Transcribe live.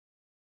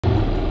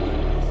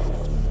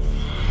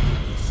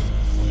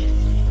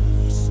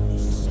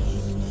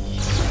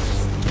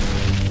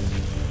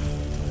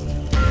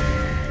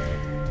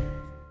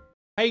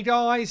Hey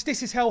guys,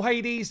 this is Hell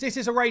Hades. This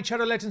is a Raid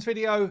Shadow Legends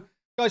video.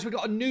 Guys, we've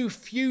got a new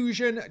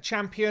Fusion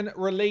champion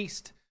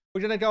released.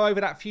 We're going to go over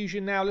that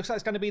Fusion now. Looks like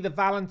it's going to be the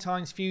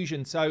Valentine's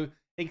Fusion. So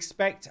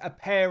expect a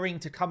pairing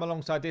to come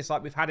alongside this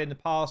like we've had in the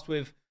past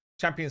with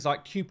champions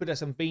like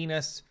Cupidus and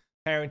Venus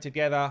pairing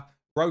together.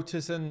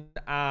 Rotus and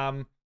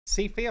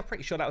Sephi. I'm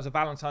pretty sure that was a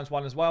Valentine's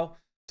one as well.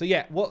 So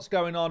yeah, what's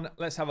going on?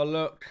 Let's have a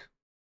look.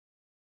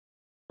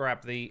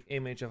 Grab the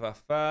image of her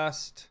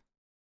first.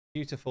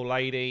 Beautiful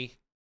lady.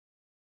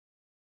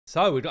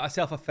 So we've got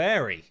ourselves a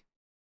fairy.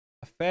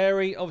 A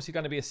fairy, obviously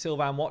going to be a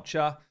Sylvan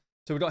Watcher.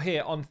 So we've got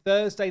here on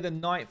Thursday, the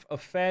 9th of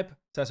Feb.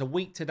 So it's a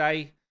week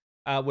today.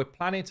 We're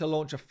planning to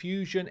launch a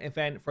Fusion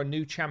event for a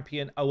new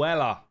champion,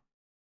 OELLA.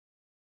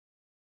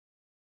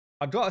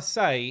 I've got to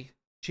say,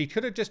 she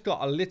could have just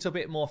got a little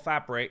bit more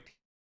fabric,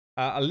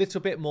 a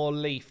little bit more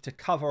leaf to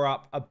cover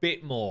up a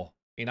bit more,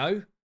 you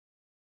know?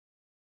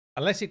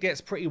 Unless it gets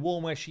pretty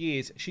warm where she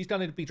is, she's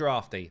going to be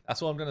drafty.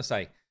 That's all I'm going to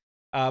say.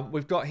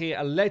 We've got here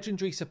a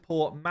legendary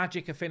support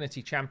magic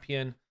affinity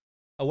champion.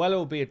 OELLA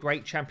will be a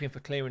great champion for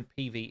clearing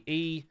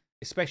PvE,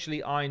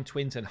 especially Iron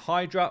Twins and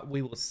Hydra.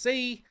 We will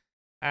see.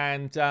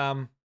 And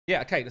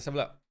yeah, okay, let's have a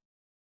look.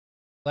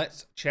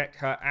 Let's check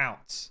her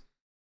out.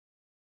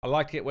 I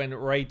like it when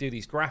Raid do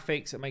these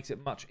graphics. It makes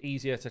it much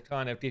easier to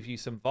kind of give you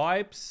some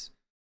vibes.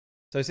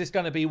 So is this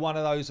going to be one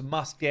of those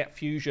must-get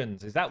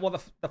fusions? Is that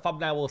what the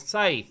thumbnail will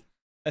say?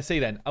 Let's see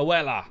then.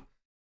 OELLA.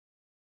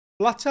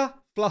 Flutter,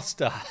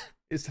 fluster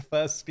is the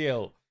first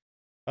skill.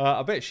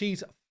 I bet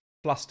she's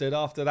flustered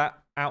after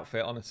that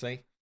outfit,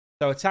 honestly.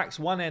 So attacks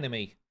one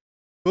enemy.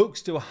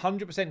 Books to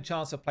 100%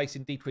 chance of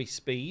placing decreased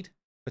speed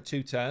for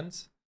 2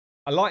 turns.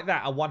 I like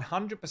that. A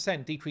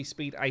 100% decreased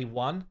speed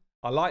A1.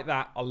 I like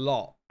that a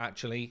lot,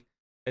 actually.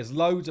 There's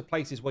loads of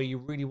places where you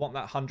really want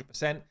that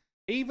 100%.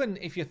 Even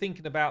if you're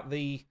thinking about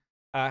the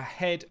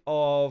head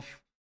of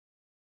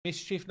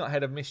mischief, not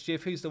head of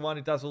mischief. Who's the one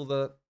who does all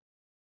the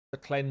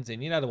cleansing?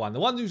 You know the one.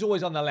 The one who's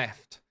always on the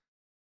left.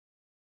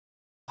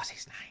 What's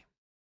his name?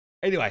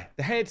 Anyway,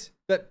 the head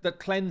that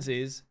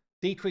cleanses,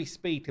 decreased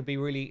speed can be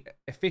really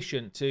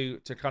efficient to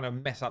kind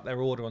of mess up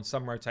their order on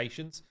some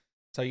rotations.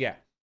 So yeah,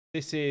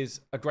 this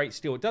is a great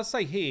skill. It does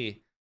say here,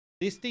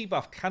 this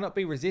debuff cannot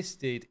be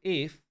resisted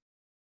if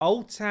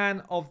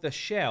Ultan of the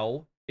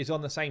Shell is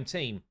on the same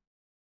team.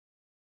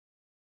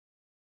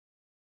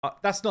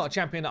 That's not a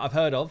champion that I've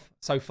heard of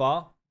so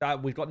far.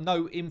 We've got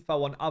no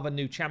info on other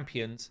new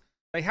champions.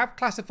 They have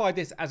classified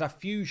this as a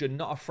fusion,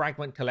 not a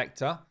fragment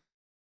collector,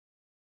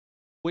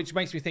 which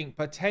makes me think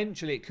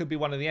potentially it could be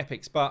one of the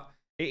epics, but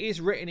it is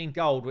written in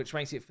gold, which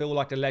makes it feel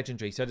like a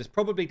legendary. So there's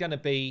probably going to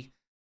be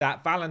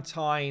that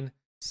Valentine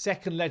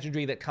second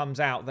legendary that comes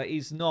out that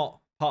is not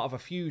part of a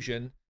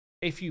fusion.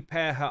 If you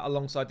pair her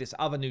alongside this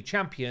other new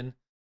champion,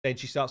 then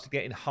she starts to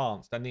get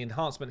enhanced. And the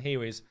enhancement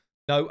here is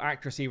no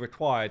accuracy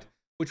required,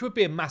 which would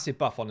be a massive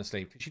buff,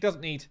 honestly, because she doesn't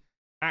need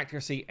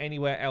accuracy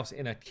anywhere else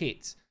in her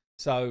kit.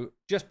 So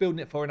just building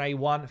it for an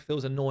A1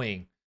 feels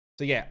annoying.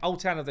 So yeah,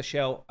 Ultan of the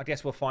Shell, I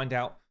guess we'll find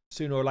out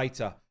sooner or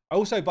later. I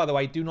also, by the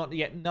way, do not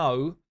yet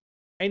know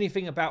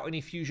anything about any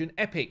fusion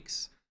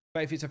epics.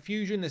 But if it's a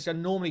fusion, there's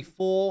normally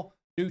 4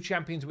 new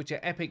champions which are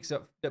epics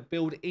that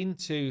build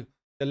into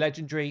the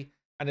legendary.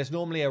 And there's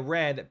normally a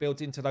rare that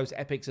builds into those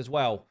epics as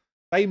well.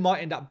 They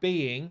might end up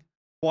being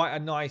quite a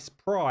nice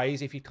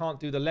prize if you can't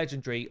do the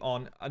legendary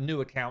on a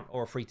new account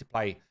or a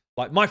free-to-play,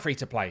 like my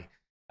free-to-play.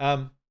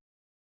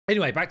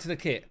 Anyway, back to the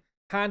kit.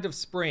 Hand of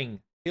Spring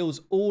heals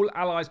all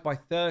allies by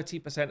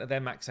 30% of their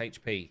max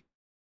HP.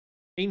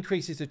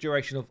 Increases the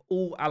duration of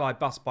all ally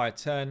buffs by a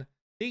turn.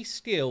 These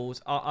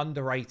skills are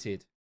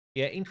underrated.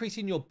 Yeah,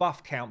 increasing your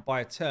buff count by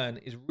a turn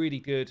is really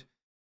good.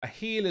 A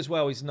heal as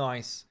well is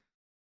nice.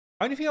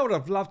 Only thing I would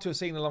have loved to have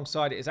seen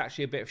alongside it is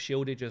actually a bit of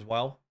shieldage as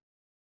well.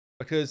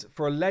 Because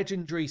for a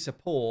legendary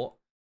support,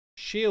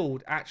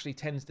 shield actually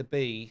tends to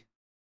be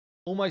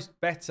almost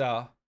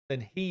better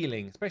than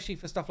healing, especially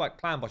for stuff like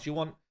clan boss. You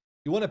want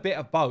a bit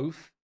of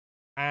both,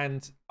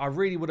 and I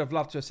really would have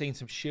loved to have seen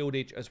some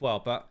shieldage as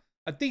well. But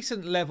a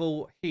decent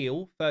level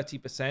heal,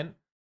 30%,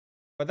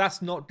 but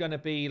that's not going to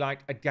be like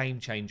a game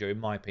changer in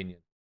my opinion.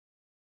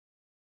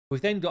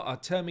 We've then got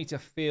a turn meter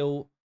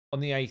fill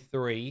on the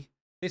A3.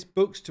 This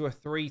books to a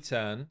 3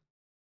 turn.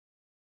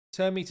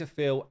 Turn meter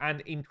fill and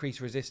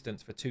increase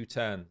resistance for 2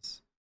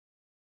 turns.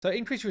 So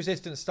increased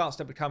resistance starts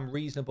to become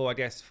reasonable, I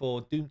guess,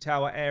 for Doom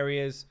Tower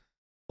areas,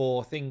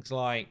 for things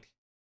like,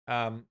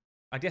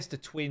 I guess the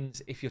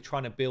twins, if you're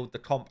trying to build the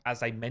comp as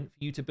they meant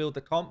for you to build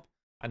the comp,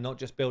 and not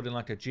just building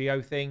like a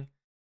geo thing.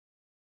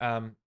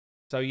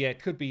 So yeah,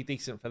 it could be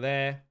decent for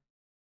there.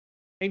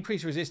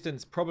 Increased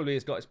resistance probably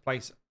has got its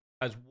place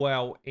as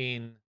well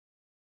in,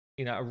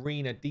 you know,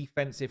 arena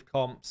defensive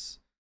comps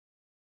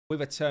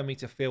with a turn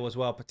meter fill as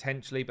well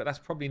potentially, but that's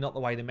probably not the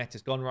way the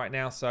meta's gone right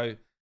now. So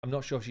I'm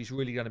not sure she's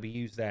really going to be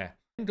used there.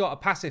 We've got a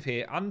passive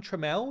here,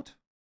 Untrammeled.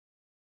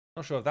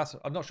 I'm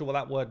not sure what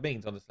that word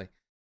means, honestly.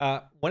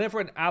 Whenever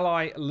an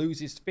ally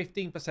loses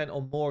 15%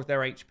 or more of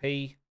their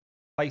HP,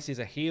 places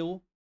a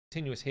heal,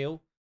 continuous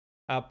heal.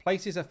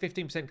 Places a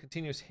 15%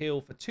 continuous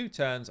heal for 2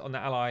 turns on the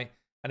ally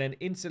and then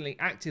instantly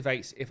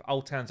activates if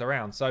Ultan's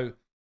around. So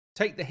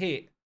take the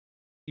hit,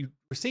 you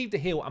receive the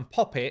heal and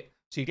pop it,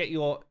 so you get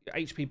your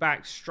HP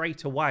back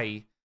straight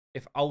away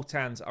if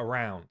Ultan's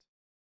around.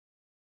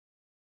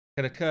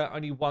 Can occur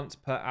only once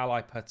per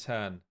ally per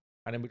turn.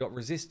 And then we've got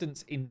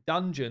resistance in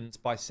dungeons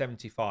by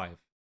 75.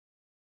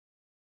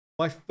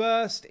 My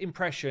first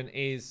impression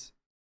is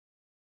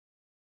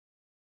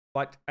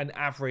like an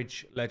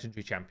average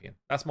legendary champion.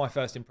 That's my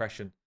first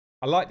impression.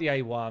 I like the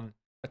A1.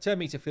 A turn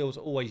meter feels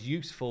always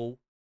useful.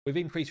 With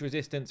increased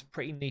resistance,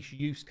 pretty niche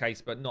use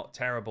case, but not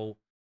terrible.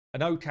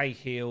 An okay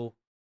heal.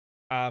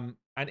 And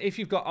if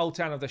you've got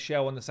Ultan of the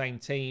Shell on the same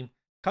team,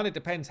 kind of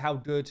depends how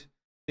good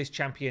this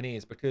champion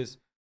is, because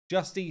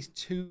just these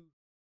 2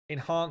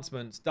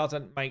 enhancements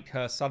doesn't make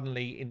her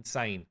suddenly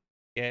insane.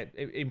 Yeah,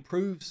 it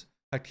improves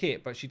her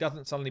kit, but she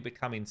doesn't suddenly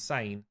become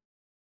insane.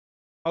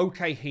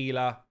 Okay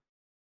healer.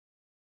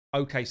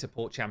 Okay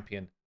support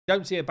champion.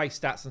 Don't see her base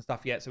stats and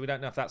stuff yet, so we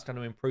don't know if that's going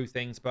to improve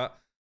things. But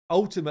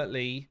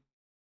ultimately,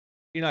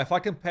 you know, if I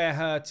compare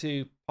her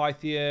to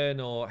Pythian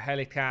or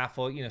Helicath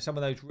or, you know, some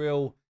of those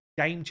real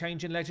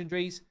game-changing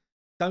legendaries,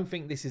 don't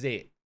think this is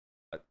it.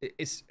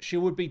 She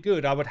would be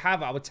good. I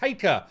would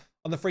take her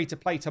on the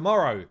free-to-play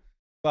tomorrow,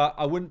 but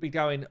I wouldn't be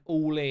going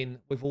all in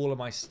with all of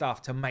my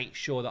stuff to make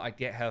sure that I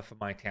get her for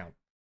my account.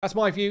 That's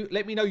my view.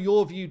 Let me know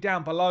your view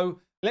down below.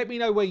 Let me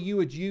know where you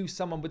would use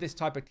someone with this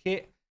type of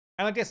kit.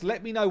 And I guess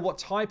let me know what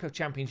type of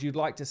champions you'd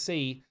like to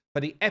see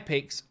for the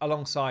epics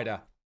alongside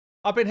her.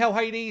 I've been Hell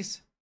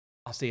Hades.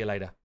 I'll see you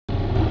later.